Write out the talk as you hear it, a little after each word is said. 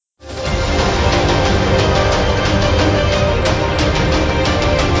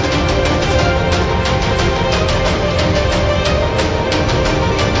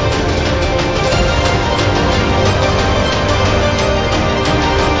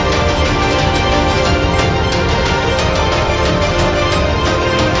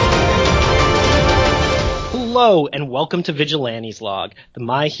Hello, and welcome to Vigilante's Log, the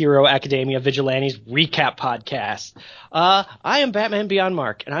My Hero Academia Vigilantes recap podcast. I am Batman Beyond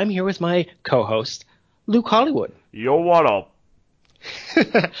Mark, and I'm here with my co-host, Luke Hollywood. Yo, what up?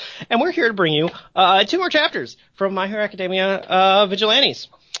 And we're here to bring you two more chapters from My Hero Academia Vigilantes.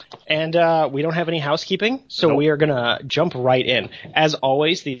 And we don't have any housekeeping, so Nope. we are going to jump right in. As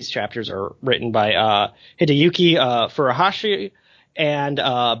always, these chapters are written by Hideyuki Furuhashi and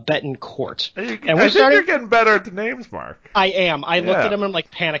Betancourt. And I think you're getting better at the names, Mark. I am. I looked Yeah. at them and I'm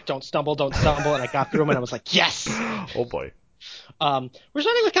like, panic, don't stumble, and I got through them and I was like, yes! Oh boy. We're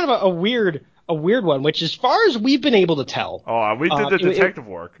starting with kind of a weird one, which as far as we've been able to tell. Oh, we did the detective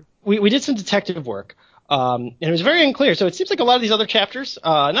work. We did some detective work. And it was very unclear. So it seems like a lot of these other chapters,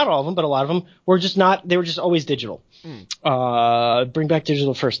 not all of them, but a lot of them were just always digital. Bring back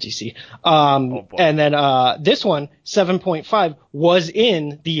digital first, DC. Oh boy. And then, this one, 7.5, was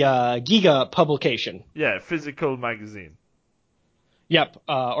in the, Giga publication. Yeah, physical magazine. Yep.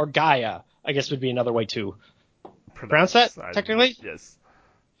 Or Gaia, I guess would be another way to pronounce that, technically? Yes.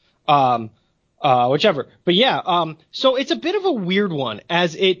 Whichever. But yeah, so it's a bit of a weird one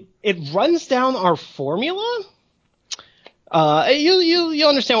as it runs down our formula. You'll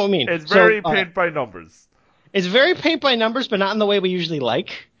understand what I mean. It's very paint by numbers. It's very paint by numbers, but not in the way we usually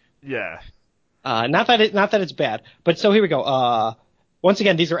like. Yeah. Not that it's bad. But so here we go. Once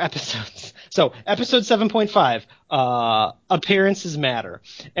again, these are episodes. So episode 7.5, appearances matter.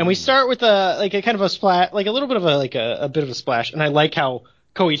 And we start with a kind of a splat, like a little bit of a bit of a splash. And I like how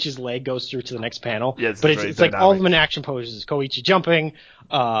Koichi's leg goes through to the next panel. Yeah, but it's like all of them in action poses. Koichi jumping,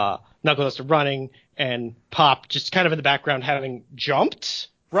 Knuckle Duster running, and Pop just kind of in the background having jumped,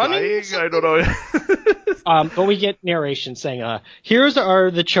 running. I don't know. But we get narration saying, heroes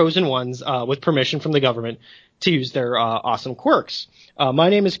are the chosen ones with permission from the government to use their awesome quirks. My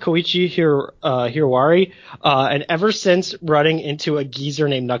name is Koichi Hirowari, and ever since running into a geezer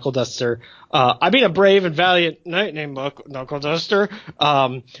named Knuckle Duster, I've been a brave and valiant knight named Knuckle Duster.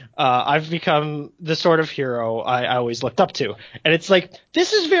 I've become the sort of hero I always looked up to. And it's like,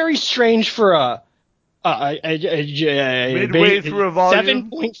 this is very strange for midway through a volume?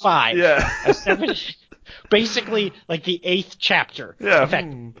 7.5. Yeah. Basically, like the 8th chapter. Yeah. In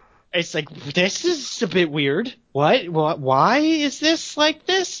fact, it's like, this is a bit weird. What? Why is this like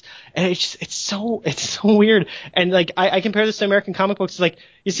this? And it's so weird. And like, I compare this to American comic books. It's like,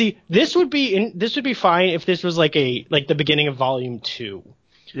 you see, this would be fine if this was like the beginning of volume 2.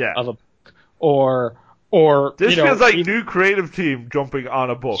 Yeah. Of a book. Or this feels like new creative team jumping on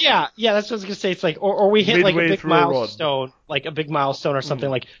a book. Yeah, that's what I was gonna say. It's like, or we hit Midway like a big milestone, or something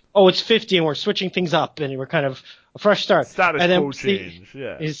like, oh, it's 50 and we're switching things up and we're kind of a fresh start. Status and then quo change.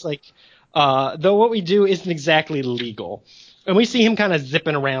 Yeah. It's like, though what we do isn't exactly legal, and we see him kind of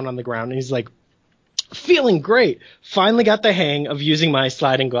zipping around on the ground, and he's like, feeling great. Finally got the hang of using my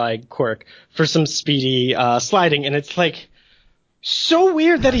sliding glide quirk for some speedy sliding, and it's like, so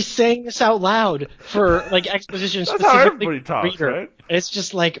weird that he's saying this out loud for like exposition. That's how everybody talks, right? It's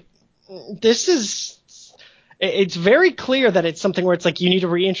just like, it's very clear that it's something where it's like, you need to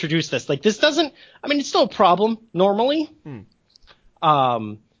reintroduce this. Like, this doesn't, I mean, it's still a problem normally.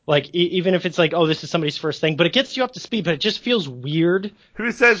 Like, even if it's like, oh, this is somebody's first thing, but it gets you up to speed, but it just feels weird.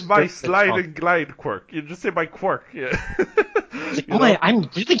 Who says my sliding glide quirk? You just say my quirk. Yeah. It's like, I'm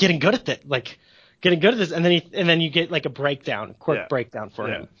really getting good at that. Like, getting good at this, and then you get like a quirk breakdown for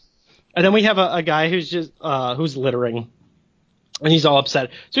him. And then we have a guy who's just who's littering, and he's all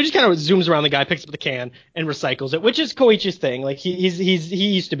upset. So he just kind of zooms around the guy, picks up the can, and recycles it, which is Koichi's thing. Like, he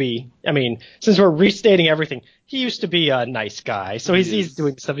used to be. I mean, since we're restating everything, he used to be a nice guy. So he's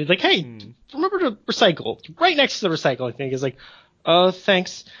doing stuff. He's like, hey, remember to recycle. Right next to the recycling thing. He's like, oh,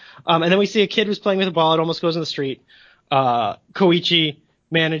 thanks. And then we see a kid who's playing with a ball. It almost goes in the street. Koichi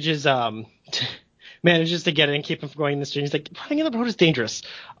manages to get it and keep him from going in the street. He's like, running in the road is dangerous.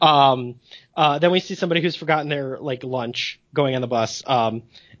 Then we see somebody who's forgotten their like lunch going on the bus. And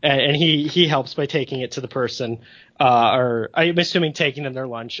he helps by taking it to the person, or I'm assuming taking them their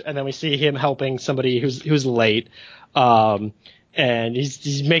lunch. And then we see him helping somebody who's late. And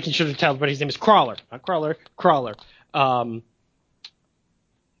he's making sure to tell everybody his name is Crawler, not Crawler.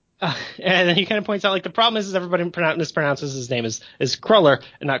 And then he kind of points out, like, the problem is everybody mispronounces his name is Cruller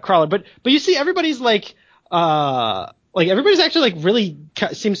and not Crawler. But you see, everybody's like everybody's actually like really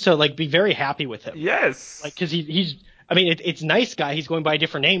seems to like be very happy with him. Yes. Like, cause he's, I mean, it's nice guy. He's going by a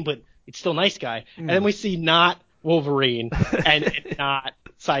different name, but it's still nice guy. And then we see not Wolverine and not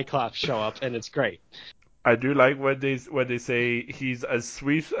Cyclops show up, and it's great. I do like when they say he's as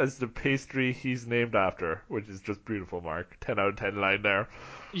sweet as the pastry he's named after, which is just beautiful, Mark. 10 out of 10 line there.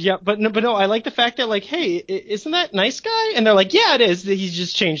 Yeah, but no, I like the fact that like, hey, isn't that nice guy? And they're like, yeah, it is. He's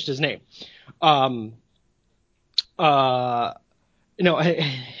just changed his name. Um, uh, and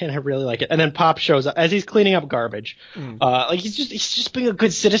I really like it. And then Pop shows up as he's cleaning up garbage. Like he's just being a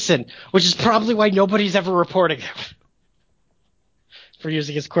good citizen, which is probably why nobody's ever reporting him for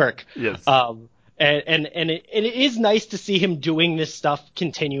using his quirk. Yes. And it is nice to see him doing this stuff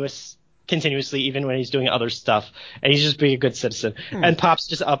continuously, even when he's doing other stuff, and he's just being a good citizen. And Pop's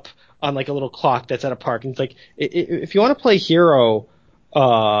just up on like a little clock that's at a park, and it's like, if you want to play hero,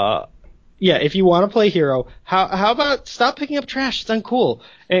 if you want to play hero, how about stop picking up trash? It's uncool.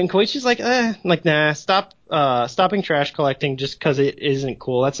 And Koichi's like, nah, stopping trash collecting just because it isn't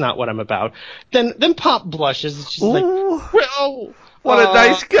cool. That's not what I'm about. Then Pop blushes. It's just like, well, what a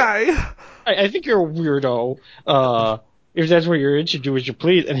nice guy. I think you're a weirdo. If that's what you're into, do as you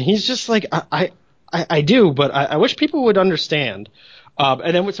please. And he's just like, I do, but I wish people would understand.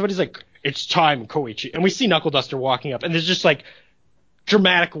 And then when somebody's like, it's time, Koichi. And we see Knuckle Duster walking up, and there's just like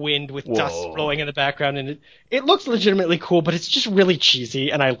dramatic wind with dust blowing in the background, and it looks legitimately cool, but it's just really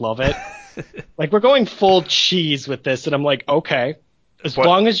cheesy, and I love it. Like, we're going full cheese with this, and I'm like, okay, as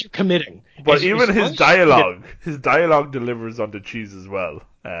long as you're committing. But even his dialogue delivers on the cheese as well.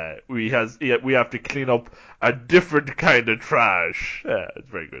 We have to clean up a different kind of trash. It's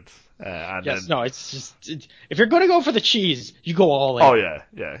very good. It's just, if you're going to go for the cheese, you go all in. Oh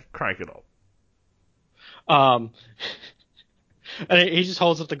yeah, crank it up. And he just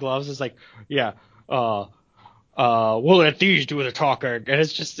holds up the gloves. It's like, we'll let these do the talking. And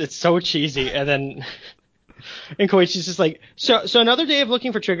it's so cheesy. And then, and Koichi's just like, so another day of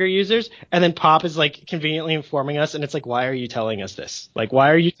looking for trigger users. And then Pop is like conveniently informing us. And it's like, why are you telling us this? Like,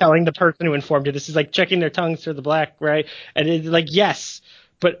 why are you telling the person who informed you? This is like checking their tongues through the black, right? And it's like, yes.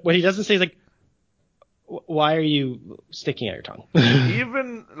 But what he doesn't say is like, why are you sticking out your tongue?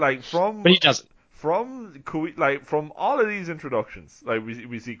 Even like but he doesn't. From all of these introductions, like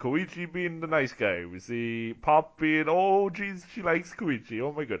we see Koichi being the nice guy, we see Pop being, oh geez, she likes Koichi,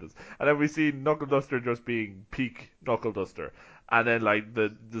 oh my goodness, and then we see Knuckle Duster just being peak Knuckle Duster, and then like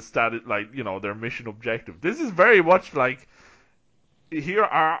the status, like their mission objective. This is very much like, here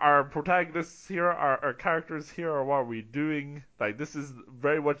are our protagonists, here are our characters, here are what we're doing. Like, this is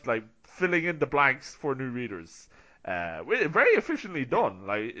very much like filling in the blanks for new readers. Very efficiently done.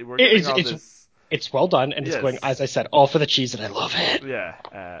 Like, we're getting all this. It's well done, and it's going, as I said, all for the cheese, and I love it.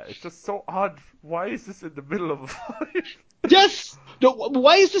 Yeah, it's just so odd. Why is this in the middle of a volume? Yes! No,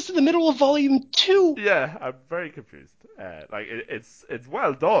 why is this in the middle of volume 2? Yeah, I'm very confused. It's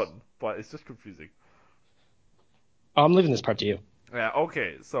well done, but it's just confusing. I'm leaving this part to you.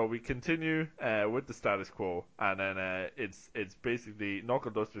 Okay, so we continue with the status quo, and then it's basically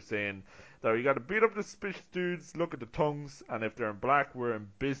Knuckle Duster saying that you got to beat up the suspicious dudes, look at the tongues, and if they're in black, we're in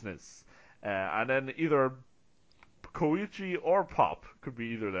business. And then either Koichi or Pop, could be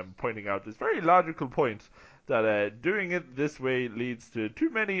either of them, pointing out this very logical point that doing it this way leads to too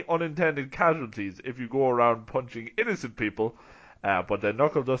many unintended casualties if you go around punching innocent people. But then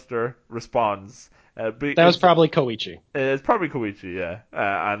Knuckle Duster responds. That was probably Koichi. It's probably Koichi, yeah.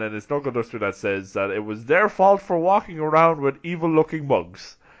 And then it's Knuckle Duster that says that it was their fault for walking around with evil-looking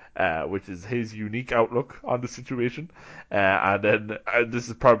mugs. Which is his unique outlook on the situation. And then this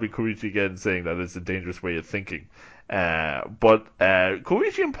is probably Koichi again saying that it's a dangerous way of thinking. But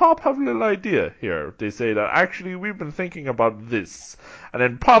Koichi and Pop have a little idea here. They say that actually we've been thinking about this. And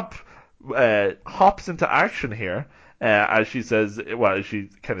then Pop hops into action here. As she says, she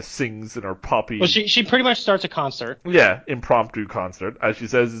kind of sings in her poppy. Well, she pretty much starts a concert. Yeah, impromptu concert. As she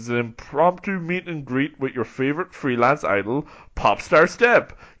says, it's an impromptu meet and greet with your favorite freelance idol, Popstar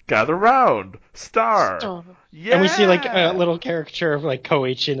Step. Gather round, star. Yeah. And we see like a little caricature of like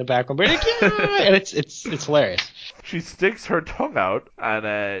Koichi in the background, but like, yeah! And it's hilarious. She sticks her tongue out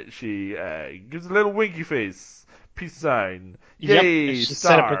and she gives a little winky face. Peace sign. Yay, yep. She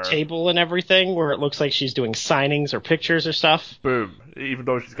star. set up a table and everything where it looks like she's doing signings or pictures or stuff. Boom. Even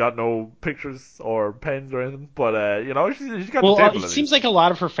though she's got no pictures or pens or anything, but she's got the table. It seems like a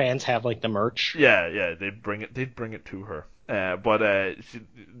lot of her fans have like the merch. Yeah, they'd bring it to her. But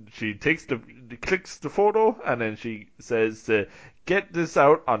she clicks the photo and then she says get this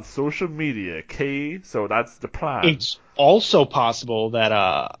out on social media, okay? So that's the plan. It's also possible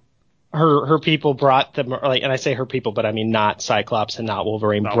that her people brought the and I say her people, but I mean not Cyclops and not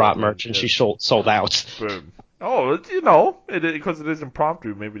Wolverine brought merch and she sold out. Boom. Oh, because it is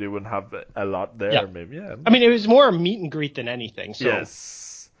impromptu, maybe they wouldn't have a lot there. Yeah. Maybe, yeah. I mean, it was more a meet and greet than anything. So.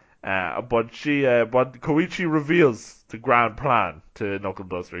 Yes. But Koichi reveals the grand plan to Knuckle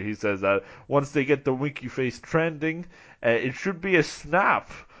Duster. He says that once they get the winky face trending, it should be a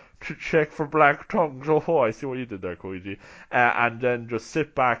snap to check for black tongues. Oh, I see what you did there, Koichi. And then just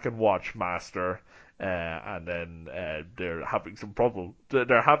sit back and watch Master. And then they're having some trouble.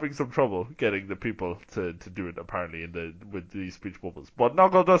 They're having some trouble getting the people to do it, apparently, with these speech bubbles. But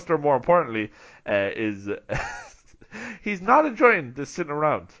Knuckle Duster, more importantly, is he's not enjoying this sitting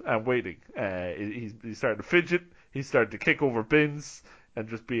around and waiting. He's starting to fidget. He's starting to kick over bins and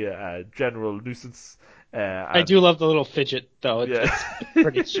just be a general nuisance. I do love the little fidget, though. Yeah. It's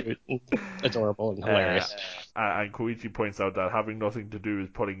pretty cute and adorable and hilarious. And Koichi points out that having nothing to do is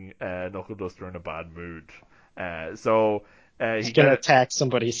putting Knuckle Duster in a bad mood. So he's gonna attack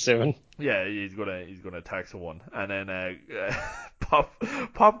somebody soon. Yeah, he's gonna attack someone, and then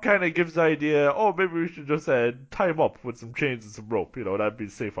Pop kind of gives the idea. Oh, maybe we should just tie him up with some chains and some rope. That'd be a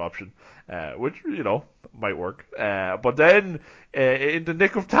safe option, which might work. But then in the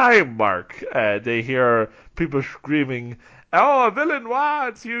nick of time, Mark, they hear people screaming, "Oh, a villain! Wow,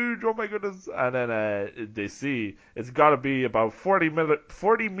 it's huge! Oh my goodness!" And then they see it's got to be about 40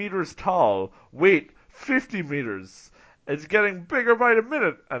 meters tall. Wait, 50 meters. It's getting bigger by the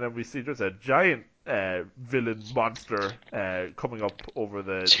minute, and then we see just a giant villain monster coming up over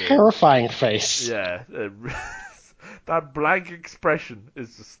the terrifying face. Yeah, that blank expression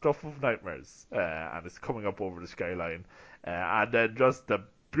is the stuff of nightmares, and it's coming up over the skyline, and then just the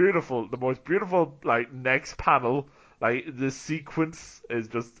most beautiful next panel, this sequence is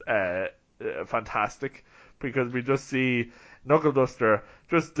just fantastic because we just see Knuckle Duster,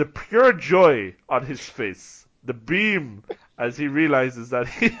 just the pure joy on his face. The beam as he realizes that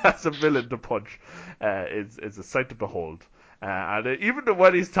he has a villain to punch is a sight to behold. And even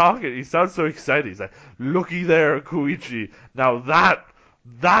when he's talking, he sounds so excited. He's like, "Looky there, Koichi. Now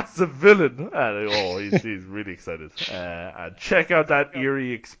that's a villain." And he's really excited. And check out that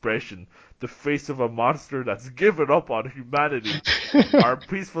eerie expression. The face of a monster that's given up on humanity. Our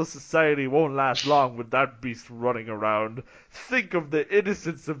peaceful society won't last long with that beast running around. Think of the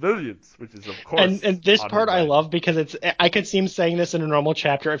innocent civilians, which is, of course... And this part I love because I could see him saying this in a normal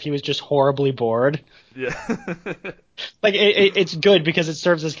chapter if he was just horribly bored. Yeah. It's good because it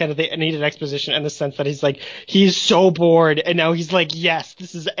serves as kind of the needed exposition in the sense that he's so bored, and now he's like, yes,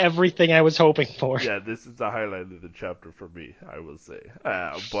 this is everything I was hoping for. Yeah, this is the highlight of the chapter for me, I will say.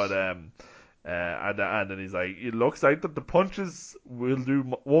 And then he's like, it looks like that the punches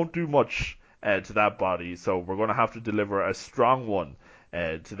won't do much to that body, so we're going to have to deliver a strong one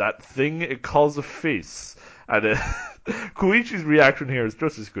to that thing it calls a face. And Koichi's reaction here is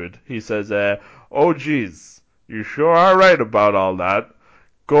just as good. He says, "Oh geez, you sure are right about all that.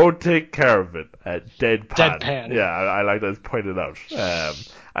 Go take care of it." Deadpan. Yeah, I like that it's pointed out.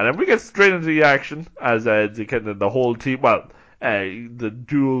 And then we get straight into the action as the whole team. Well,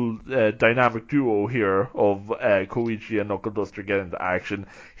 the dynamic duo here of Koichi and Knuckle Duster get into action.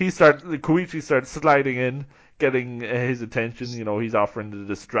 Koichi starts sliding in, getting his attention. He's offering the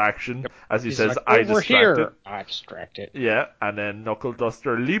distraction as he says, "I distracted." I distracted. Yeah, and then Knuckle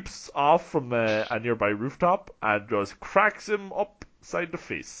Duster leaps off from a nearby rooftop and just cracks him upside the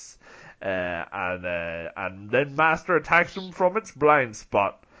face. And then Master attacks him from its blind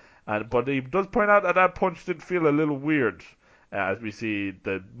spot. But he does point out that punch did feel a little weird. As we see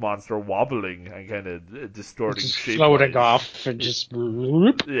the monster wobbling and kind of distorting shape. Floating off and just...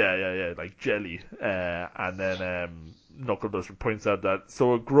 Yeah, like jelly. And then Knuckle Duster points out that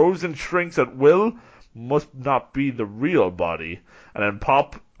so it grows and shrinks at will must not be the real body. And then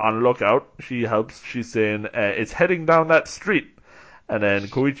Pop, on lookout, she helps. She's saying, it's heading down that street. And then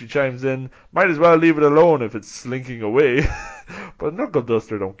Koichi chimes in, might as well leave it alone if it's slinking away. But Knuckle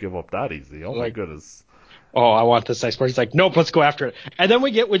Duster don't give up that easy. Oh my goodness. Oh, I want this next part. He's like, nope, let's go after it. And then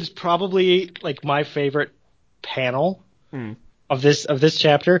we get what is probably my favorite panel of this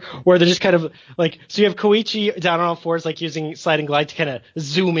chapter, where they're just kind of so you have Koichi down on all fours, using sliding glide to kind of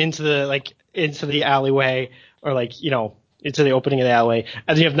zoom into the alleyway, or into the opening of the alleyway,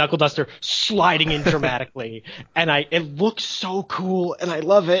 and then you have Knuckle Duster sliding in dramatically, and it looks so cool, and I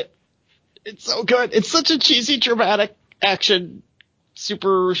love it. It's so good. It's such a cheesy, dramatic action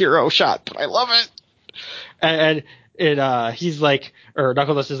superhero shot, but I love it. And he's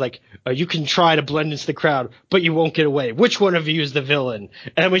Knuckle Duster's like, you can try to blend into the crowd, but you won't get away. Which one of you is the villain?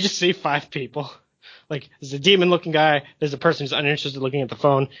 And we just see 5 people. There's a demon-looking guy. There's a person who's uninterested looking at the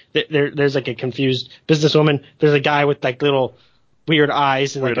phone. There's a confused businesswoman. There's a guy with little weird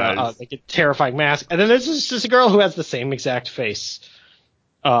eyes and a terrifying mask. And then there's just a girl who has the same exact face.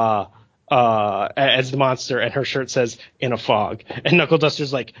 as the monster, and her shirt says "in a fog." And Knuckle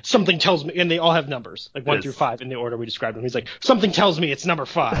Duster's like, something tells me, and they all have numbers, like 1 through 5 in the order we described them. He's like, something tells me it's number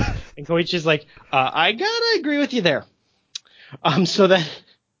 5. And Koichi's like, I gotta agree with you there. So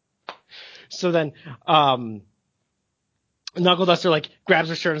then, Knuckle Duster like grabs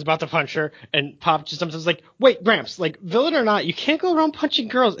her shirt and is about to punch her, and Pop just sometimes like, wait, Gramps, like, villain or not, you can't go around punching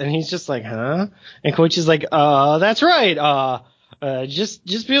girls. And he's just like, huh? And Koichi's like, that's right.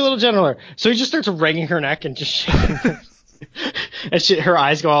 Just be a little gentler. So he just starts wringing her neck and just shaking her. And her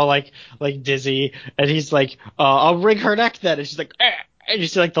eyes go all like dizzy. And he's like, I'll wring her neck then. And she's like, eh. And you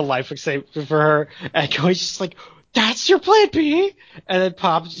see like the life escape for her. And Koichi's just like, that's your plan B? And then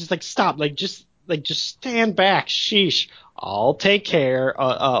Pop's just like, stop, just stand back. Sheesh. I'll take care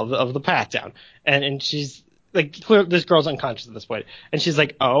of the pat down. And she's like, this girl's unconscious at this point. And she's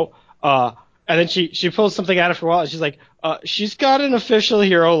like, and then she pulls something out of her wallet. And she's like, she's got an official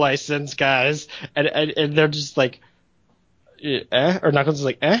hero license, guys. And they're just like, or Knuckles is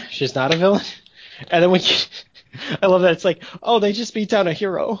like, she's not a villain. And then I love that it's like, oh, they just beat down a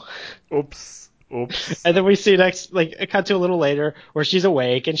hero. Oops. And then we see next, like, it cut to a little later where she's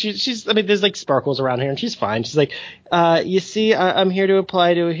awake and she's, I mean, there's like sparkles around here and she's fine. She's like, you see, I'm here to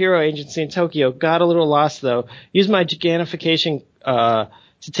apply to a hero agency in Tokyo. Got a little lost though. Use my gigantification, to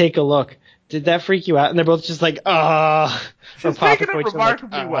take a look. Did that freak you out? And they're both just like, She's taking it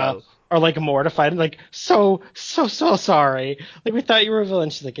remarkably well. Or like mortified and like, so sorry. Like, we thought you were a villain.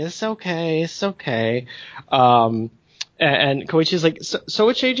 She's like, it's okay. And Koichi's like, so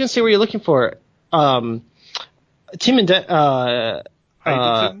which agency were you looking for? Team Edaton?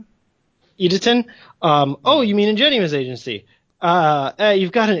 You mean Ingenium's agency?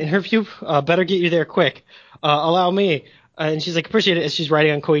 You've got an interview. Better get you there quick. Allow me. And she's like, appreciate it. As she's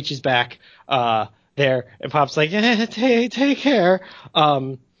riding on Koichi's back, there. And Pop's like, take care.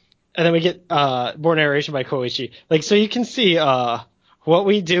 And then we get, more narration by Koichi. Like, so you can see, what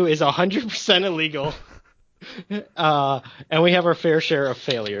we do is 100% illegal. And we have our fair share of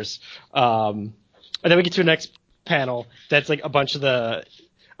failures. And then we get to the next panel that's like a bunch of I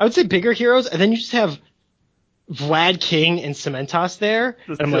would say bigger heroes, and then you just have Vlad King and Cementos there.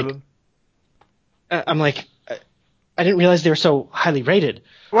 Just and I'm like, I didn't realize they were so highly rated.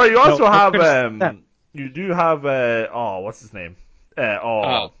 Well, you also have, you do have, what's his name?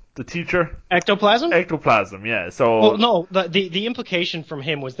 The teacher? Ectoplasm? Ectoplasm, yeah. So. Well, no, the implication from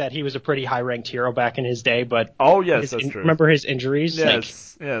him was that he was a pretty high-ranked hero back in his day, but. Oh, yes, that's true. Remember his injuries?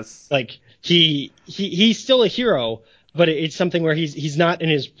 Yes. Like, he's still a hero, but it's something where he's not in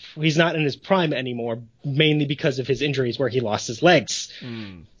his prime anymore, mainly because of his injuries where he lost his legs.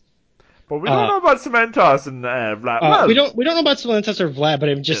 But we don't know about Cementos and Vlad. We don't know about Cementos or Vlad, but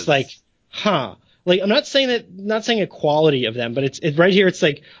I'm just like, huh. Like, I'm not saying equality of them, but it's right here. It's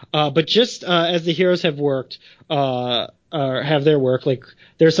like, but just as the heroes have worked, or have their work, like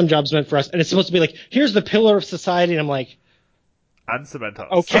there's some jobs meant for us, and it's supposed to be like, here's the pillar of society, and I'm like, and Cementos.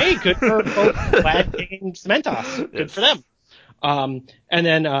 Okay, good for both Vlad and Cementos. Good for them. And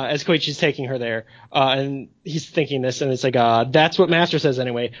then as Koichi's taking her there, and he's thinking this, and it's like, that's what Master says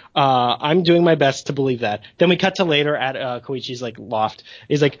anyway. I'm doing my best to believe that. Then we cut to later at Koichi's like loft.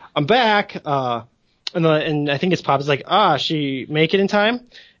 He's like, I'm back. And I think his pop is like, she make it in time?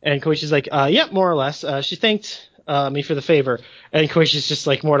 And Koichi's like, yep, more or less. She thanked me for the favor. And Koichi's just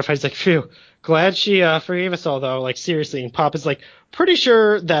like mortified. He's like, phew, glad she forgave us all though. Like, seriously. And Pop is like, pretty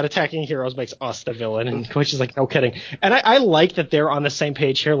sure that attacking heroes makes us the villain. And Koichi's like, no kidding. And I like that they're on the same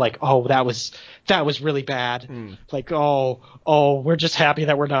page here. Like, oh, that was really bad. Like, oh, we're just happy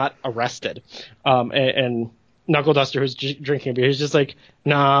that we're not arrested. And Knuckle Duster, who's drinking a beer, he's just like,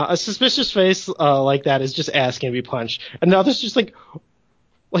 nah, a suspicious face like that is just asking to be punched. And the other's just like,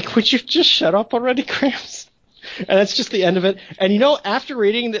 would you just shut up already, Gramps? And that's just the end of it. And after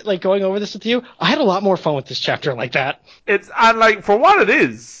reading that, like going over this with you, I had a lot more fun with this chapter like that. And like for what it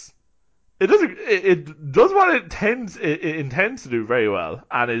is, it does what it intends to do very well,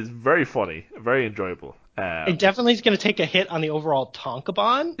 and is very funny, very enjoyable. It definitely is going to take a hit on the overall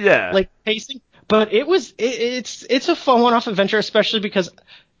Tonkabon, like pacing. But it's a fun one-off adventure, especially because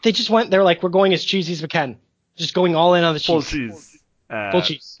they're like, we're going as cheesy as we can, just going all in on the cheese. Full cheese. Full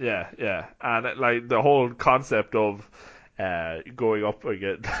cheese. Yeah. And like the whole concept of going up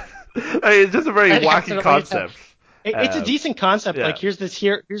again, it's just a very wacky concept. It's a decent concept. Yeah. Like here's this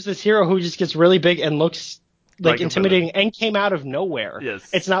hero who just gets really big and looks like intimidating and came out of nowhere. Yes.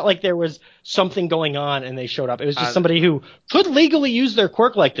 It's not like there was something going on and they showed up. It was just somebody who could legally use their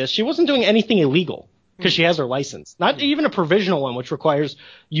quirk like this. She wasn't doing anything illegal. because she has her license. Not even a provisional one, which requires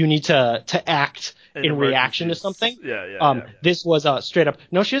you need to act in reaction to something. This was straight up.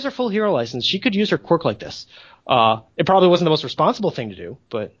 No, she has her full hero license. She could use her quirk like this. It probably wasn't the most responsible thing to do,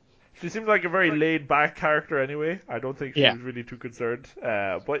 but she seems like a very laid-back character anyway. I don't think she was really too concerned.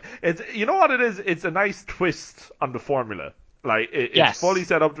 But it's, you know what it is? It's a nice twist on the formula. Like, it's fully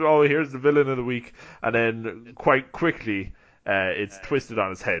set up to, oh, here's the villain of the week, and then quite quickly it's twisted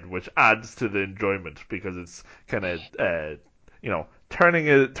on its head, which adds to the enjoyment, because it's kind of, turning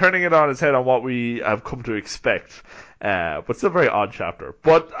it on its head on what we have come to expect. But still a very odd chapter.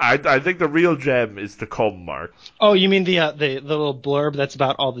 But I think the real gem is to come, Mark. Oh, you mean the little blurb that's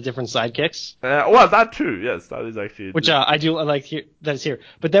about all the different sidekicks? Well, that too. Yes, that is actually. Which I do like that is here.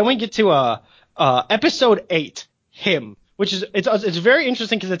 But then we get to episode 8, Him, which is it's very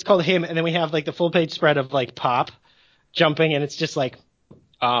interesting because it's called Him, and then we have like the full page spread of like Pop jumping, and it's just like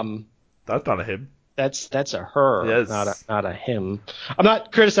that's not a him. That's a her, yes. not a him. I'm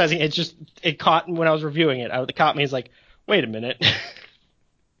not criticizing. It's just it caught when I was reviewing it. It caught me as like, wait a minute.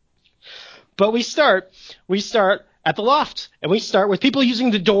 But we start at the loft, and we start with people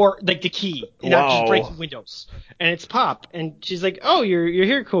using the door, like the key, and not just breaking windows. And it's Pop, and she's like, "Oh, you're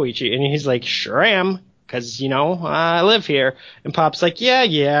here, Koichi," and he's like, "Sure am, because I live here." And Pop's like,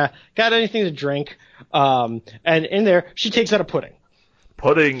 "Yeah, got anything to drink?" And in there, she takes out a pudding.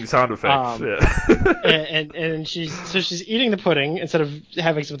 Pudding sound effects, and she's eating the pudding instead of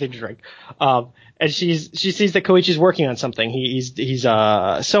having something to drink. And she sees that Koichi's working on something. He's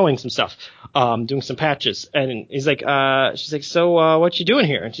sewing some stuff, doing some patches. And he's like, she's like, "So, what you doing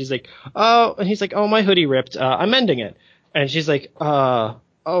here?" And she's like, "Oh," and he's like, "Oh, my hoodie ripped. I'm mending it." And she's like, "The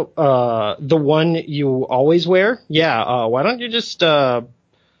one you always wear? Yeah. Why don't you just, why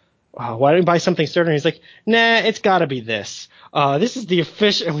don't you buy something sturdier?" And he's like, "Nah, it's gotta be this. This is the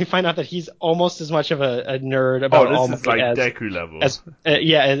official," and we find out that he's almost as much of a nerd about All Might is like Deku level. as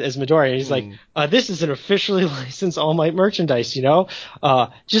Midoriya. And he's like, "This is an officially licensed All Might merchandise,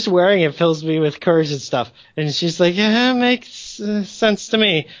 just wearing it fills me with courage and stuff." And she's like, "Yeah, it makes sense to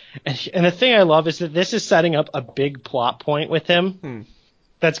me." And the thing I love is that this is setting up a big plot point with him.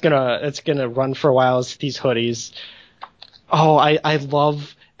 That's gonna run for a while, is these hoodies. Oh, I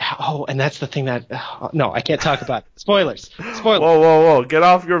love. Oh, and that's the thing that no, I can't talk about. Spoilers. Whoa! Get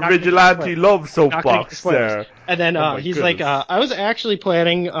off your vigilante love soapbox there. And then he's goodness. like, "I was actually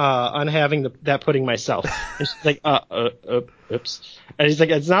planning on having that pudding myself." And she's like, "Oops." And he's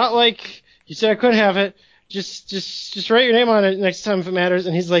like, "It's not like you said I couldn't have it. Just write your name on it next time if it matters."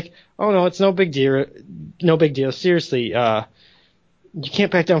 And he's like, "Oh no, it's no big deal. No big deal. Seriously, you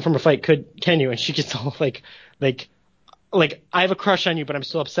can't back down from a fight, can you?" And she gets all like, "I have a crush on you, but I'm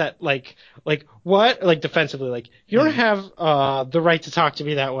still upset." Like what? Like defensively, like, "You don't have the right to talk to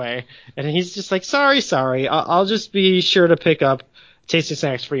me that way." And he's just like, Sorry. I'll just be sure to pick up tasty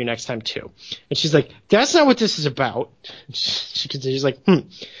snacks for you next time too." And she's like, "That's not what this is about." She continues like,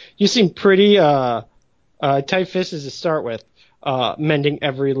 "You seem pretty tight-fisted to start with, mending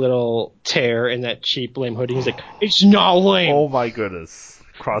every little tear in that cheap lame hoodie." He's like, "It's not lame." Oh my goodness,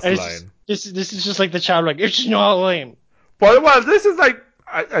 cross line. This is just like the child, like, "It's not lame." Well, this is like,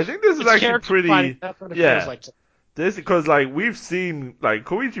 I think this is actually pretty, that's what it feels like. This, because like we've seen, like,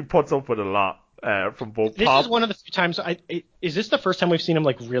 Koichi puts up with a lot from both. This is one of the few times. Is this the first time we've seen him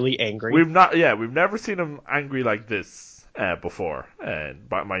like really angry? We've never seen him angry like this before. And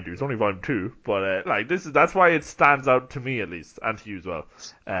mind you, it's only volume 2, but like that's why it stands out to me at least, and to you as well.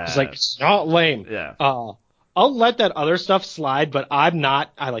 It's like, it's not lame. Yeah. I'll let that other stuff slide, but I'm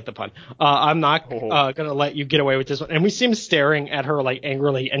not. I like the pun. I'm not gonna let you get away with this one. And we see him staring at her like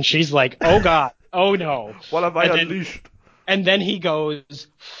angrily, and she's like, "Oh God, oh no, what have I unleashed?" And then he goes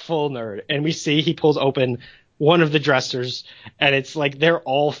full nerd, and we see he pulls open one of the dressers, and it's like they're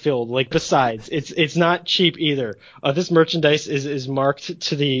all filled. Like, besides, it's not cheap either. This merchandise is marketed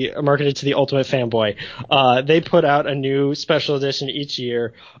to the ultimate fanboy. They put out a new special edition each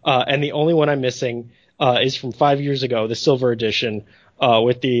year, and the only one I'm missing is from 5 years ago, the silver edition,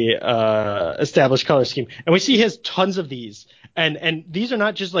 with the established color scheme. And we see he has tons of these. And these are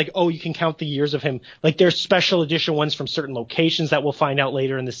not just like, oh, you can count the years of him. Like, there's special edition ones from certain locations that we'll find out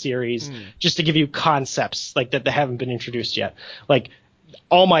later in the series, just to give you concepts like that haven't been introduced yet. Like,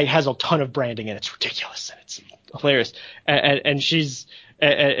 All Might has a ton of branding, and it's ridiculous, and it's hilarious.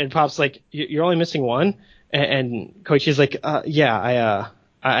 And Pop's like, "You're only missing one?" And Koichi's like, "Yeah,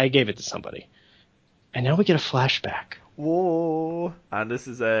 I gave it to somebody." And now we get a flashback Whoa! And this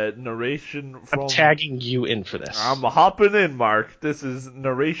is a narration I'm from. tagging you in for I'm this. hopping in, Mark. This is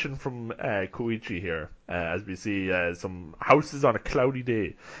narration from Koichi here, as we see some houses on a cloudy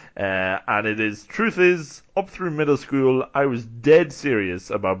day. And it is, truth is, up through middle school, I was dead serious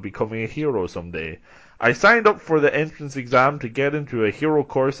about becoming a hero someday. I signed up for the entrance exam to get into a hero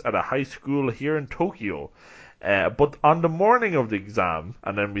course at a high school here in Tokyo. But on the morning of the exam,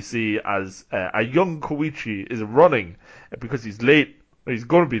 and then we see as a young Koichi is running because he's late. He's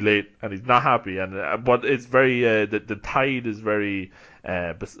going to be late, and he's not happy. And but it's very the tide is very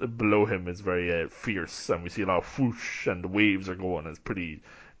below him is very fierce, and we see a lot of whoosh, and the waves are going. It's pretty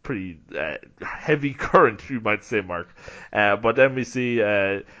heavy current, you might say, Mark. But then we see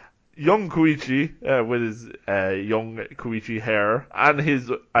young Koichi with his young Koichi hair and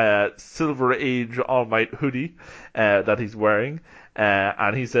his Silver Age All Might hoodie that he's wearing.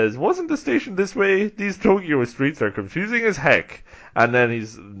 And he says, "Wasn't the station this way? These Tokyo streets are confusing as heck." And then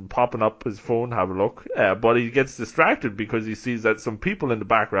he's popping up his phone, have a look. But he gets distracted because he sees that some people in the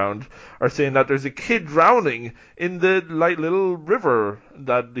background are saying that there's a kid drowning in the like little river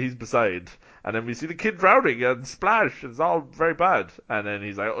that he's beside. And then we see the kid drowning and splash. It's all very bad. And then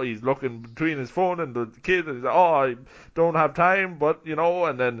he's like, oh, he's looking between his phone and the kid, and he's like, oh, I don't have time, but you know.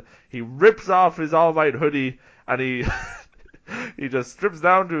 And then he rips off his All Might hoodie, and he he just strips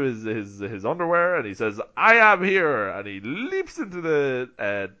down to his underwear, and he says, "I am here," and he leaps into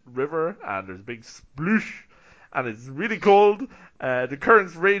the river, and there's a big sploosh, and it's really cold. The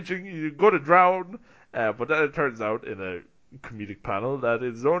current's raging. You're going to drown. But then it turns out in a comedic panel that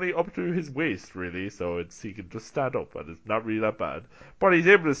is only up to his waist, really, so he can just stand up, and it's not really that bad. But he's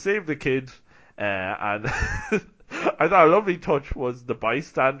able to save the kid, and I thought a lovely touch was the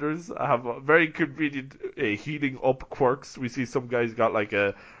bystanders have a very convenient heating up quirks. We see some guy's got like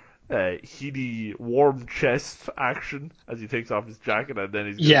a heaty, warm chest action as he takes off his jacket, and then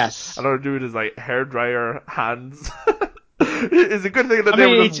he's another dude is like hair dryer hands. It's a good thing that they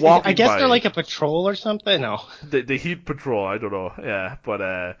were just walking by. I guess they're like a patrol or something. No, the heat patrol. I don't know. Yeah,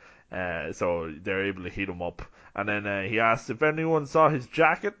 but so they're able to heat him up. And then he asks if anyone saw his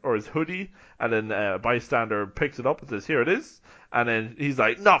jacket or his hoodie, and then a bystander picks it up and says, "Here it is." And then he's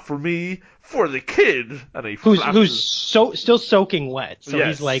like, "Not for me, for the kid." And he who's still soaking wet. So yes.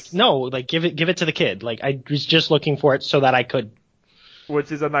 He's like, "No, like give it to the kid. Like I was just looking for it so that I could."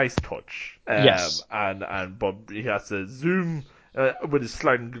 Which is a nice touch. Yes. But he has to zoom with his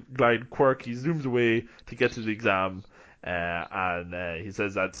slide and glide quirk. He zooms away to get to the exam, and he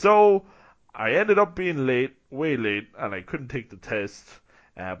says that. So I ended up being late, way late, and I couldn't take the test.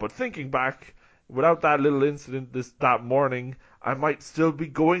 But thinking back, without that little incident that morning, I might still be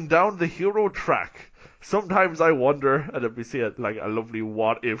going down the hero track. Sometimes I wonder, and if we see like a lovely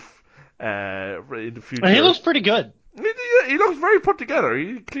what if in the future. And he looks pretty good. He looks very put together.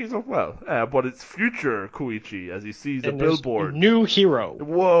 He cleans up well. But it's future Koichi as he sees a billboard. New hero.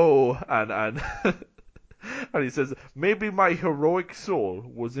 Whoa! And and he says, maybe my heroic soul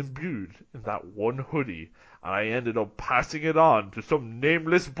was imbued in that one hoodie, and I ended up passing it on to some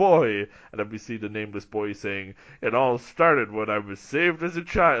nameless boy. And then we see the nameless boy saying, "It all started when I was saved as a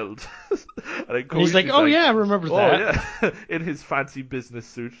child." And he's like, "Oh yeah, I remember that." Oh yeah, in his fancy business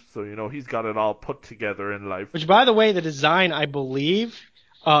suit. So he's got it all put together in life. Which, by the way, the design, I believe,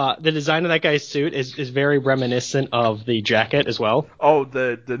 the design of that guy's suit is very reminiscent of the jacket as well. Oh,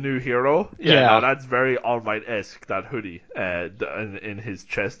 the new hero? Yeah. No, that's very All Might-esque, that hoodie, in his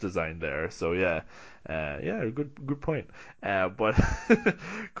chest design there. So yeah, good point. But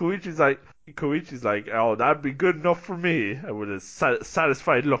Koichi's like, oh, that'd be good enough for me, with a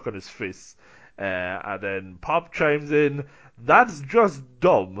satisfied look on his face. And then Pop chimes in, "That's just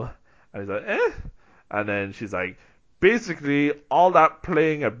dumb." And he's like, eh? And then she's like, basically, all that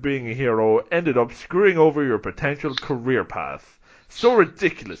playing at being a hero ended up screwing over your potential career path. So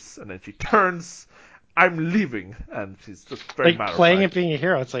ridiculous. And then she turns, "I'm leaving," and she's just very matter of fact. Playing at being a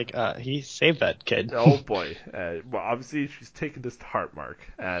hero, it's like, he saved that kid. Oh boy. Well, obviously she's taken this to heart, Mark.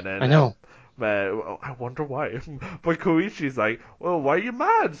 And then I know. I wonder why. But Koichi's like, "Well, why are you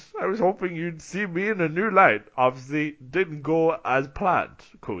mad? I was hoping you'd see me in a new light." Obviously, didn't go as planned,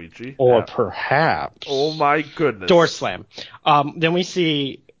 Koichi. Or perhaps. Oh my goodness. Door slam. Then we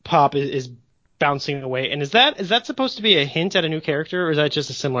see Pop is bouncing away. And is that supposed to be a hint at a new character, or is that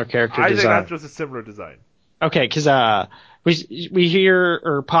just a similar character design? I think that's just a similar design. Okay, because we hear,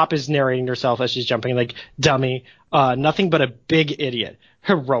 or Pop is narrating herself as she's jumping, like, "Dummy, nothing but a big idiot.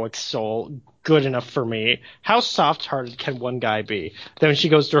 Heroic soul, good enough for me. How soft-hearted can one guy be?" Then she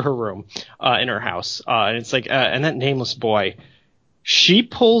goes to her room in her house, and it's like, and that nameless boy, she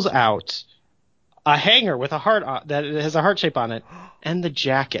pulls out a hanger with a heart that has a heart shape on it, and the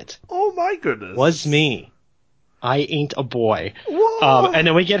jacket Oh my goodness. was me. I ain't a boy. Whoa. And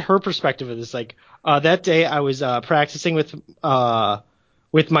then we get her perspective of this. Like that day, I was practicing with my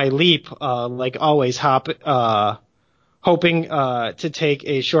leap, like always, hoping to take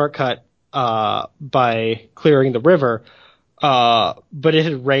a shortcut by clearing the river. But it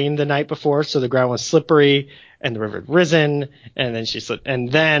had rained the night before, so the ground was slippery, and the river had risen, and then she slipped.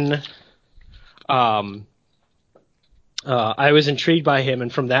 And then I was intrigued by him,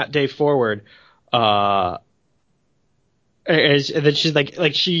 and from that day forward, and then she's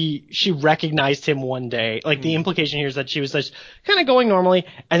like she recognized him one day. Like the implication here is that she was just kind of going normally,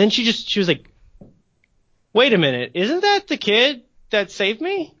 and then she was like, "Wait a minute, isn't that the kid that saved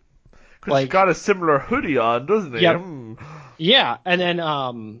me?" Because he's got a similar hoodie on, doesn't he? Yep. Yeah, and then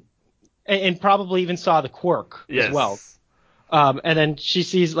and probably even saw the quirk as well. And then she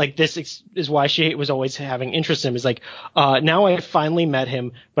sees like this is why she was always having interest in him. Is like, now I finally met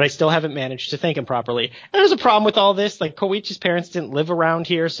him, but I still haven't managed to thank him properly. And there's a problem with all this. Like Koichi's parents didn't live around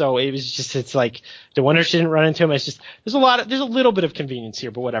here, so it's like the wonder she didn't run into him. It's just there's a little bit of convenience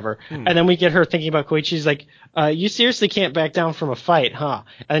here, but whatever. And then we get her thinking about Koichi. She's like, you seriously can't back down from a fight, huh?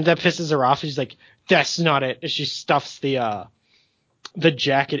 And that pisses her off. She's like, that's not it. And she stuffs the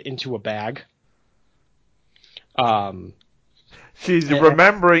jacket into a bag. She's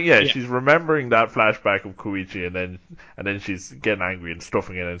remembering, she's remembering that flashback of Koichi, and then she's getting angry and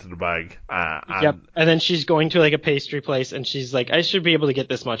stuffing it into the bag. And then she's going to like a pastry place, and she's like, I should be able to get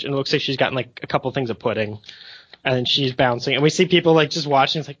this much. And it looks like she's gotten like a couple things of pudding, and then she's bouncing, and we see people like just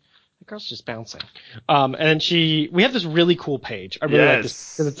watching. It's like the girl's just bouncing. And then we have this really cool page. I really like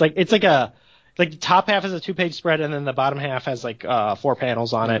this because it's like the top half is a 2-page spread, and then the bottom half has like 4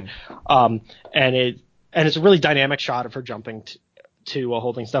 panels on it. And it's a really dynamic shot of her jumping to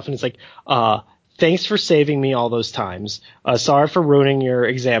holding stuff, and it's like, thanks for saving me all those times. Sorry for ruining your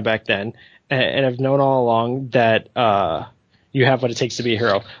exam back then, and I've known all along that you have what it takes to be a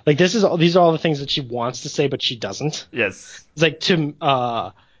hero. Like these are all the things that she wants to say, but she doesn't. Yes. It's like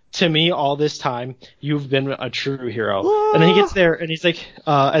to me all this time you've been a true hero. And then he gets there and he's like,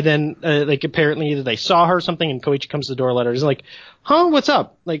 and then like apparently either they saw her or something, and Koichi comes to the door, he's like, huh, what's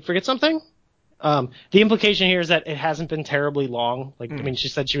up? Like forget something? The implication here is that it hasn't been terribly long. Like, I mean, she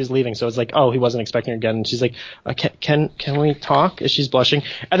said she was leaving, so it's like, oh, he wasn't expecting her again. And she's like, can we talk? As she's blushing.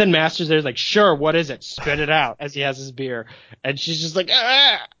 And then Master's there's like, sure, what is it? Spit it out as he has his beer. And she's just like,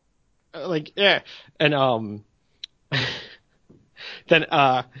 like, yeah. And, then,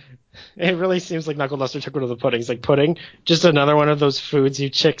 it really seems like Knuckle Duster took one of the puddings. Like, pudding, just another one of those foods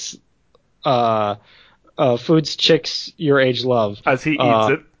chicks your age love. As he eats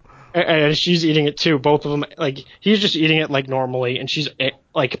it. And she's eating it too. Both of them, like, he's just eating it like normally, and she's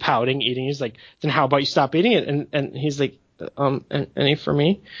like pouting, eating. He's like, then how about you stop eating it? And he's like, any for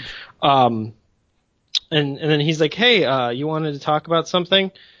me? And then he's like, hey, you wanted to talk about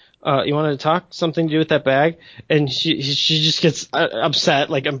something? You wanted to talk something to do with that bag? And she just gets upset,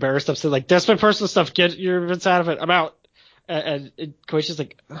 like embarrassed, upset, like, that's my personal stuff. Get your bits out of it. I'm out. And Koichi's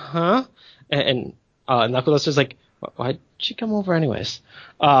like, huh? And Knuckle Duster's like, why'd she come over anyways?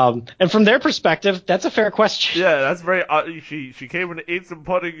 And from their perspective, that's a fair question. Yeah, that's very she came and ate some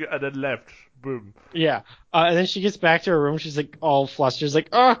pudding and then left. Boom. Yeah. And then she gets back to her room. She's like all flustered. She's like,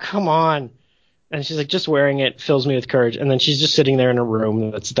 oh, come on. And she's like, just wearing it fills me with courage. And then she's just sitting there in a room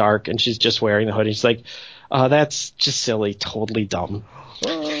that's dark, and she's just wearing the hoodie. She's like, that's just silly, totally dumb.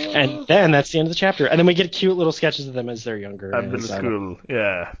 And then that's the end of the chapter. And then we get cute little sketches of them as they're younger. At middle school,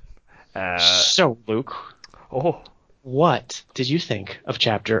 yeah. So, Luke. Oh. What did you think of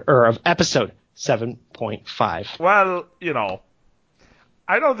of episode 7.5? Well,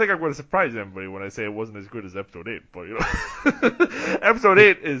 I don't think I'm going to surprise anybody when I say it wasn't as good as episode 8, but episode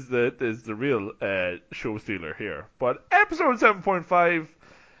 8 is the real show stealer here. But episode 7.5,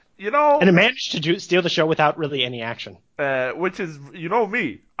 and it managed to steal the show without really any action. Which is,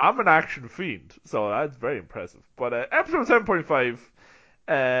 me, I'm an action fiend, so that's very impressive. But episode 7.5,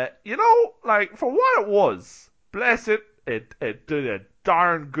 like for what it was. Bless it, it did a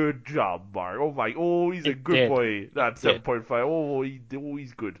darn good job, Mark. He's a good boy. That 7.5.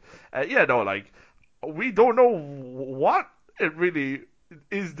 He's good. Like, we don't know what it really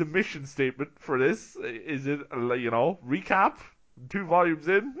is the mission statement for this. Is it, recap 2 volumes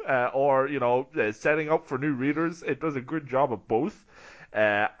in, or, setting up for new readers? It does a good job of both.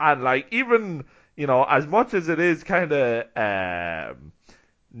 And, like, even, as much as it is kind of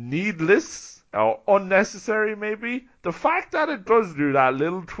needless, or unnecessary maybe, the fact that it does do that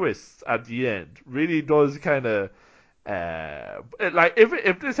little twist at the end really does kind of Like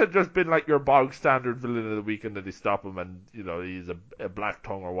if this had just been like your bog standard villain of the week and then they stop him and he's a black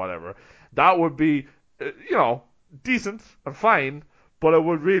tongue or whatever, that would be decent and fine, but that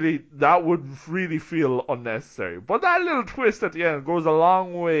would really feel unnecessary. But that little twist at the end goes a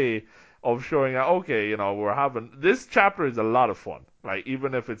long way of showing that okay, we're having this chapter is a lot of fun. Like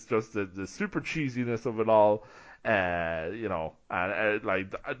even if it's just the super cheesiness of it all, and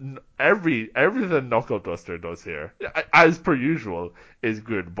like everything Knuckle Duster does here, as per usual, is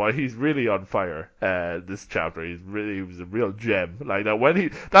good. But he's really on fire. This chapter, he was a real gem. Like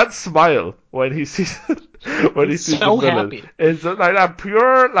that smile when he sees when he sees so the villain, happy. it's like that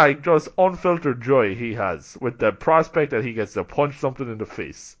pure, like just unfiltered joy he has with the prospect that he gets to punch something in the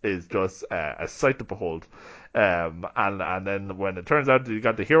face is just a sight to behold. And then when it turns out you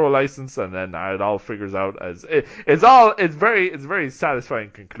got the hero license, and then it all figures out as it's very satisfying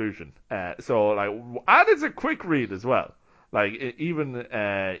conclusion. So like, and it's a quick read as well. Like even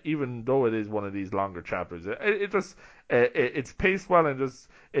though it is one of these longer chapters, it's paced well and just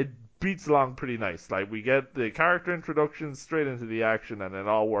it beats along pretty nice. Like we get the character introduction straight into the action, and it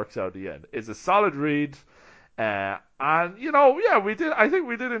all works out at the end. It's a solid read. And yeah, we did. I think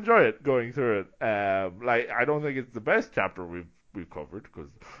we did enjoy it going through it. Like I don't think it's the best chapter we've covered because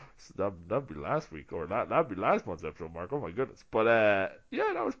that'd be last week or that'd be last month's episode, Mark. Oh my goodness. But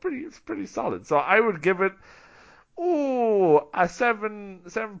yeah, that was it's pretty solid. So I would give it a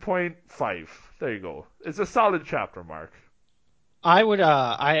 7.5. There you go. It's a solid chapter, Mark. I would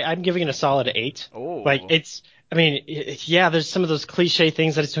I'm giving it a solid 8. Oh. Like yeah, there's some of those cliche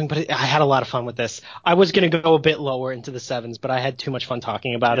things that it's doing, but I had a lot of fun with this. I was going to go a bit lower into the 7s, but I had too much fun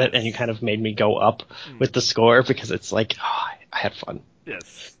talking about it, and you kind of made me go up with the score because it's like, I had fun.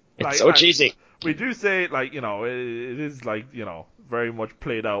 Yes. It's so cheesy. We do say, like, it is, like, very much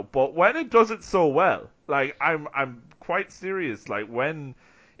played out, but when it does it so well, like, I'm quite serious, like, in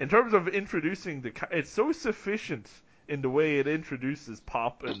terms of introducing it's so sufficient in the way it introduces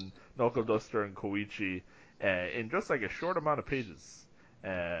Pop and Knuckle Duster and Koichi, in just, like, a short amount of pages.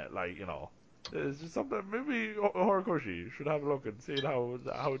 Like, it's just something, maybe Horikoshi should have a look and see how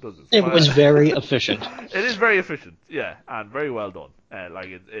it does this. It was very efficient. It is very efficient, yeah, and very well done. Like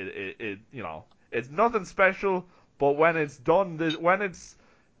it's nothing special, but when it's done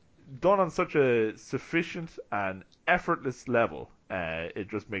on such a sufficient and effortless level, it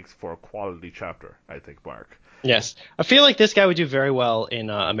just makes for a quality chapter, I think, Mark. Yes, I feel like this guy would do very well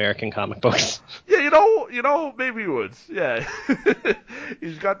in American comic books. Yeah, maybe he would. Yeah,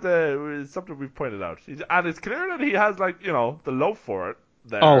 he's got something we've pointed out, and it's clear that he has like the love for it.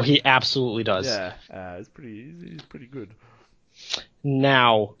 There. Oh, he absolutely does. Yeah, he's pretty good.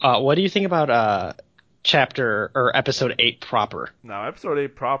 Now, what do you think about chapter or episode 8 proper? Now, episode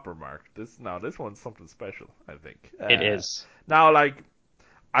 8 proper, Mark. This one's something special, I think. It is. Now, like,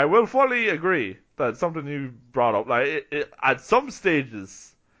 I will fully agree that something you brought up, like, at some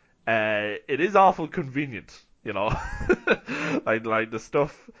stages, it is awful convenient, like the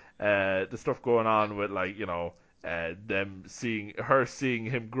stuff going on with, like, them seeing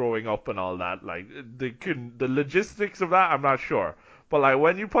him growing up and all that, like, the logistics of that, I'm not sure. But, like,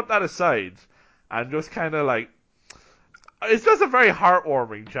 when you put that aside and just kind of, like, it's just a very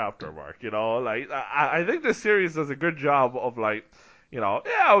heartwarming chapter, Mark. Like I think this series does a good job of like, yeah,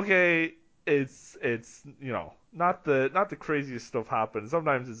 okay, it's not the craziest stuff happens.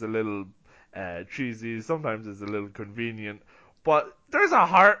 Sometimes it's a little cheesy, sometimes it's a little convenient, but there's a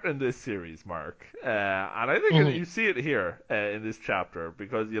heart in this series, Mark, and I think you see it here in this chapter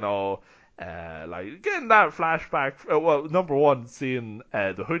because like getting that flashback. Well, number one, seeing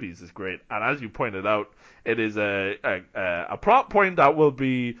the hoodies is great, and as you pointed out, it is a plot point that will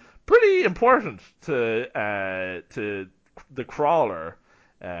be pretty important to the Crawler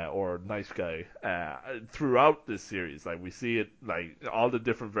or Nice Guy throughout this series. Like we see it, like all the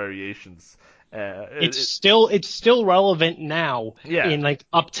different variations. It's still relevant now. Yeah. In like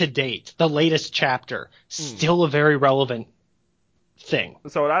up to date, the latest chapter, still a very relevant thing.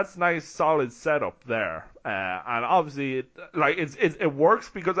 So that's nice, solid setup there, and obviously, it works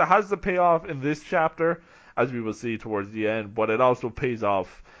because it has the payoff in this chapter, as we will see towards the end. But it also pays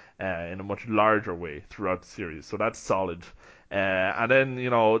off in a much larger way throughout the series. So that's solid. And then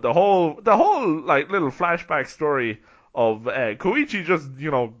the whole like little flashback story of Koichi just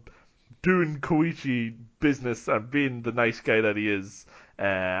doing Koichi business and being the nice guy that he is.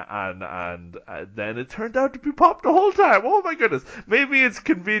 and then it turned out to be Pop the whole time. Oh my goodness! Maybe it's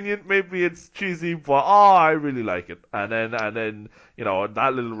convenient, maybe it's cheesy, but I really like it. And then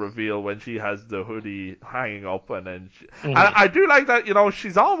that little reveal when she has the hoodie hanging up, and then and I do like that.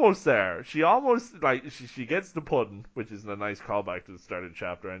 She's almost there. She almost she gets the pudding, which is a nice callback to the start of the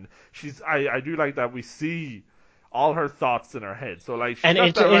chapter, and I do like that we see all her thoughts in her head. So she's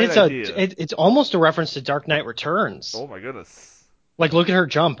got that right idea. It's almost a reference to Dark Knight Returns. Oh my goodness. Like, look at her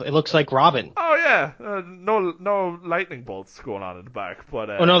jump. It looks like Robin. Oh yeah, no lightning bolts going on in the back,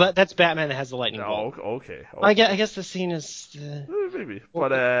 but oh no, that's Batman that has the lightning bolt. Okay. I guess the scene is maybe,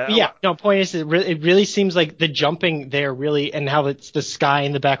 but yeah. No, point is, it really seems like the jumping there really, and how it's the sky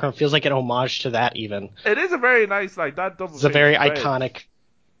in the background feels like an homage to that. Even it is a very nice that double. It's a very spread. iconic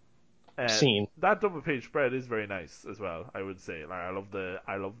scene. That double page spread is very nice as well. I would say, I love the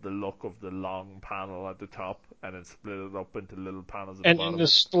look of the long panel at the top, and then split it up into little panels at the bottom. And the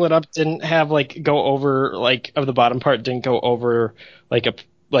split up didn't have go over of the bottom part didn't go over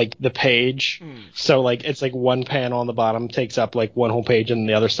the page. So it's one panel on the bottom takes up one whole page, and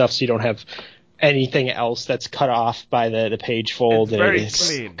the other stuff, so you don't have anything else that's cut off by the page fold. It's very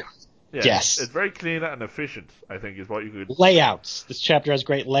clean. Yeah, yes. It's very clean and efficient, I think, is what you could... Layouts. This chapter has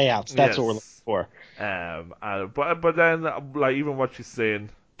great layouts. That's what we're looking for. But then, even what she's saying,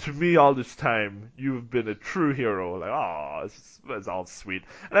 to me all this time, you've been a true hero. It's all sweet.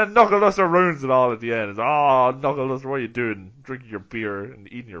 And then Knuckleduster ruins it all at the end. It's, Knuckleduster, what are you doing? Drinking your beer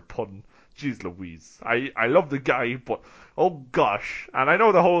and eating your pudding. Jeez Louise. I love the guy, but, oh gosh. And I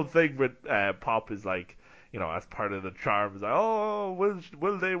know the whole thing with Pop is as part of the charm, is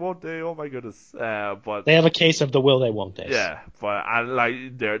will they, won't they? Oh my goodness! But they have a case of the will they, won't they. Yeah, but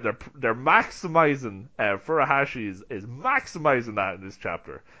they're maximizing. Furuhashi is maximizing that in this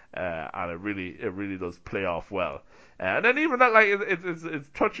chapter, and it really does play off well. And then even that, it's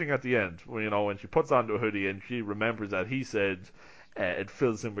touching at the end when she puts on the hoodie and she remembers that he said it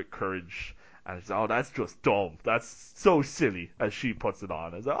fills him with courage. And it's that's just dumb. That's so silly as she puts it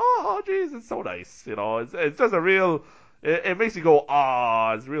on. It's geez, it's so nice. It's just a real. It makes you go,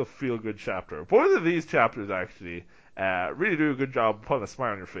 it's a real feel good chapter. Both of these chapters actually really do a good job putting a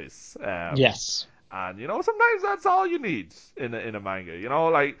smile on your face. Yes. And sometimes that's all you need in a manga.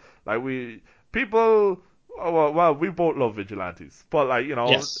 We people. Well, we both love Vigilantes, but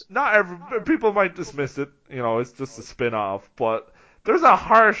yes. Not people might dismiss it. It's just a spin-off, but. There's a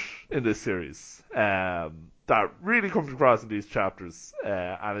heart in this series that really comes across in these chapters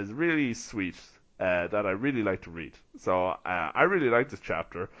and is really sweet that I really like to read. So I really like this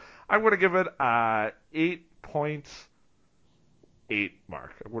chapter. I'm going to give it a 8.8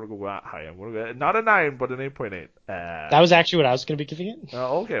 mark. I'm going to go that high. I'm going to go not a 9, but an 8.8. That was actually what I was going to be giving it.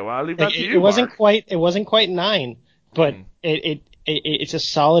 Okay, well I'll leave that to you. It wasn't quite 9, but it's a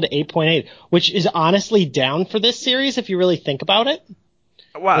solid 8.8, which is honestly down for this series if you really think about it.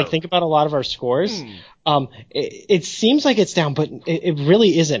 Wow. Think about a lot of our scores. It seems like it's down, but it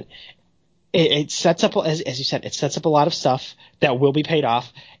really isn't. It sets up, as you said, it sets up a lot of stuff that will be paid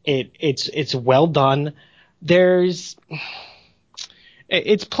off. It's well done. It's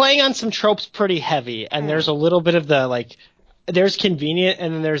playing on some tropes pretty heavy, and there's a little bit of there's convenient,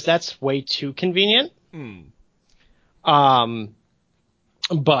 and then that's way too convenient.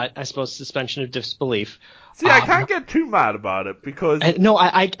 But I suppose suspension of disbelief. See, I can't get too mad about it because... No,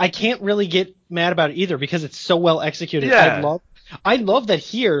 I can't really get mad about it either because it's so well executed. Yeah. I love that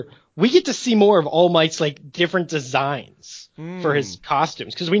here we get to see more of All Might's different designs for his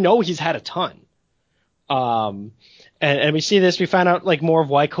costumes because we know he's had a ton. And we see this. We find out more of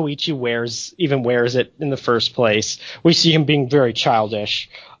why Koichi wears it in the first place. We see him being very childish.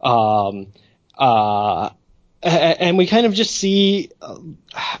 And we kind of just see,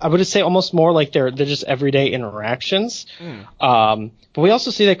 I would say almost more they're just everyday interactions. But we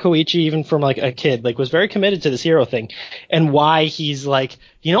also see that Koichi, even from a kid, was very committed to this hero thing, and why he's I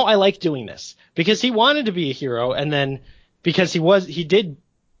like doing this because he wanted to be a hero, and then because he did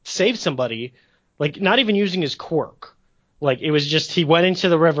save somebody, not even using his quirk. It was just he went into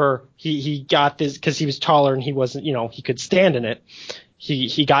the river, he got this because he was taller and he wasn't, he could stand in it.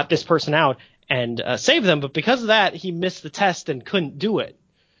 He got this person out and save them, but because of that, he missed the test and couldn't do it.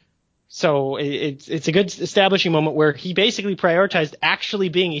 So it's a good establishing moment where he basically prioritized actually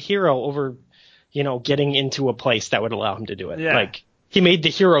being a hero over, getting into a place that would allow him to do it. Yeah. He made the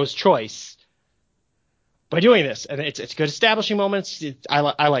hero's choice by doing this, and it's good establishing moments. I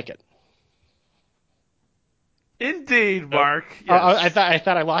like it. Indeed, Mark. Yes. I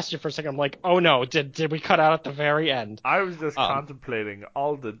thought I lost you for a second. I'm like, oh no, did we cut out at the very end? I was just contemplating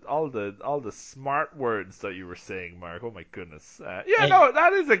all the smart words that you were saying, Mark. Oh my goodness. No,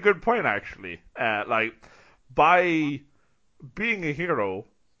 that is a good point actually. Like by being a hero,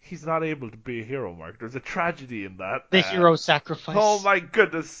 he's not able to be a hero, Mark. There's a tragedy in that. The hero sacrifice. Oh my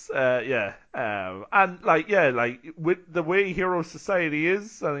goodness. And like with the way hero society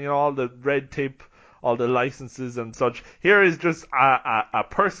is, and all the red tape, all the licenses and such, here is just a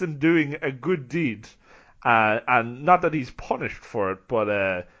person doing a good deed. And not that he's punished for it,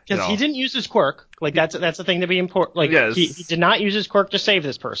 but because he didn't use his quirk. Like that's the thing to be important. Like yes. he did not use his quirk to save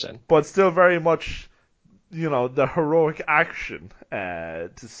this person, but still very much, the heroic action to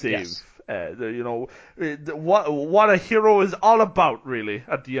save. Yes. What a hero is all about, really,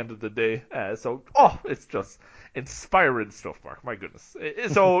 at the end of the day. It's just inspiring stuff, Mark. My goodness.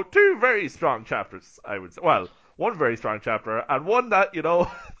 So 2 very strong chapters, I would say. Well, 1 very strong chapter, and one that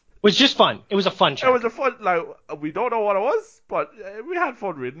was just fun. It was a fun chapter. It was a fun, we don't know what it was, but we had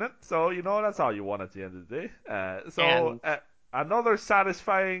fun reading it. So, that's all you want at the end of the day. Another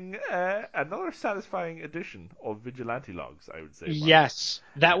satisfying edition of Vigilante Logs, I would say. Mark. Yes.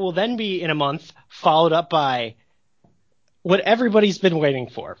 That will then be in a month, followed up by what everybody's been waiting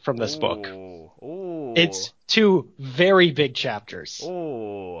for from this book. Oh. It's 2 very big chapters.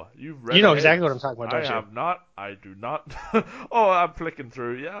 Oh, you've read. You know exactly what I'm talking about, don't you? I have not. I do not. Oh, I'm flicking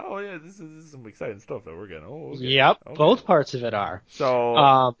through. Yeah. Oh, yeah. This is some exciting stuff that we're getting. Oh, okay. Yep. Okay. Both parts of it are.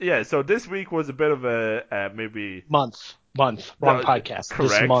 So So this week was a bit of a maybe month. Wrong podcast.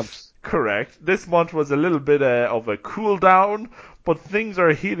 Correct. This month. Correct. This month was a little bit of a cool down, but things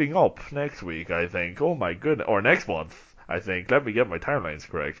are heating up next week, I think. Oh my goodness. Or next month, I think. Let me get my timelines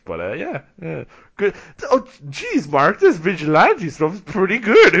correct. But yeah. Good. Oh, geez, Mark, this Vigilante stuff is pretty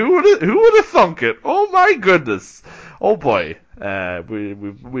good. Who would have thunk it? Oh my goodness. Oh boy.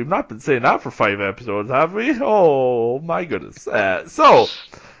 We've not been saying that for 5 episodes, have we? Oh my goodness. So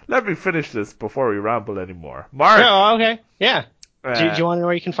let me finish this before we ramble anymore. Mark. Oh, okay. Yeah. Do you want to know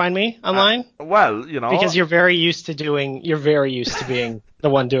where you can find me online? Well, because you're very used to being the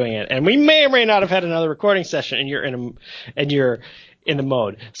one doing it, and we may or may not have had another recording session, and you're in the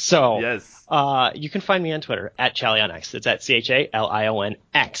mode. So yes, you can find me on Twitter at ChalionX. It's at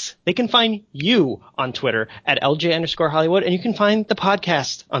CHALIONX. They can find you on Twitter at LJ_Hollywood, and you can find the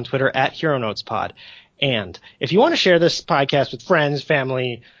podcast on Twitter at Hero Notes Pod. And if you want to share this podcast with friends,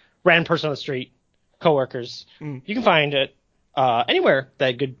 family, random person on the street, coworkers, you can find it anywhere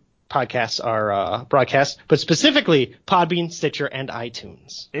that good podcasts are broadcast, but specifically Podbean, Stitcher, and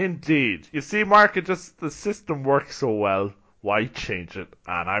iTunes. Indeed. You see, Mark, the system works so well. Why change it?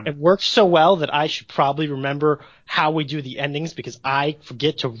 It works so well that I should probably remember how we do the endings, because I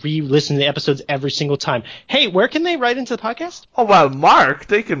forget to re-listen to the episodes every single time. Hey, where can they write into the podcast? Oh, well, Mark,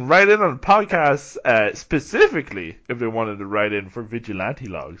 they can write in on the podcast specifically if they wanted to write in for Vigilante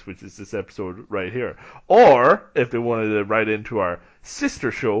Logs, which is this episode right here. Or if they wanted to write into our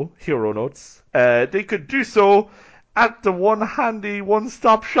sister show, Hero Notes, they could do so at the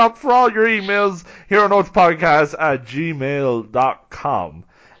one-stop shop for all your emails, heronotespodcast@gmail.com.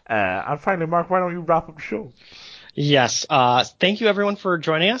 And finally, Mark, why don't you wrap up the show? Yes. Thank you, everyone, for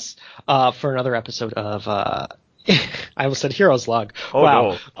joining us for another episode of I almost said Heroes Log. Oh,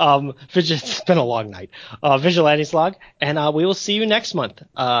 wow. No. It's been a long night. Vigilante's Log. And we will see you next month.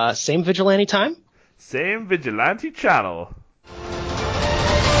 Same Vigilante time. Same Vigilante channel.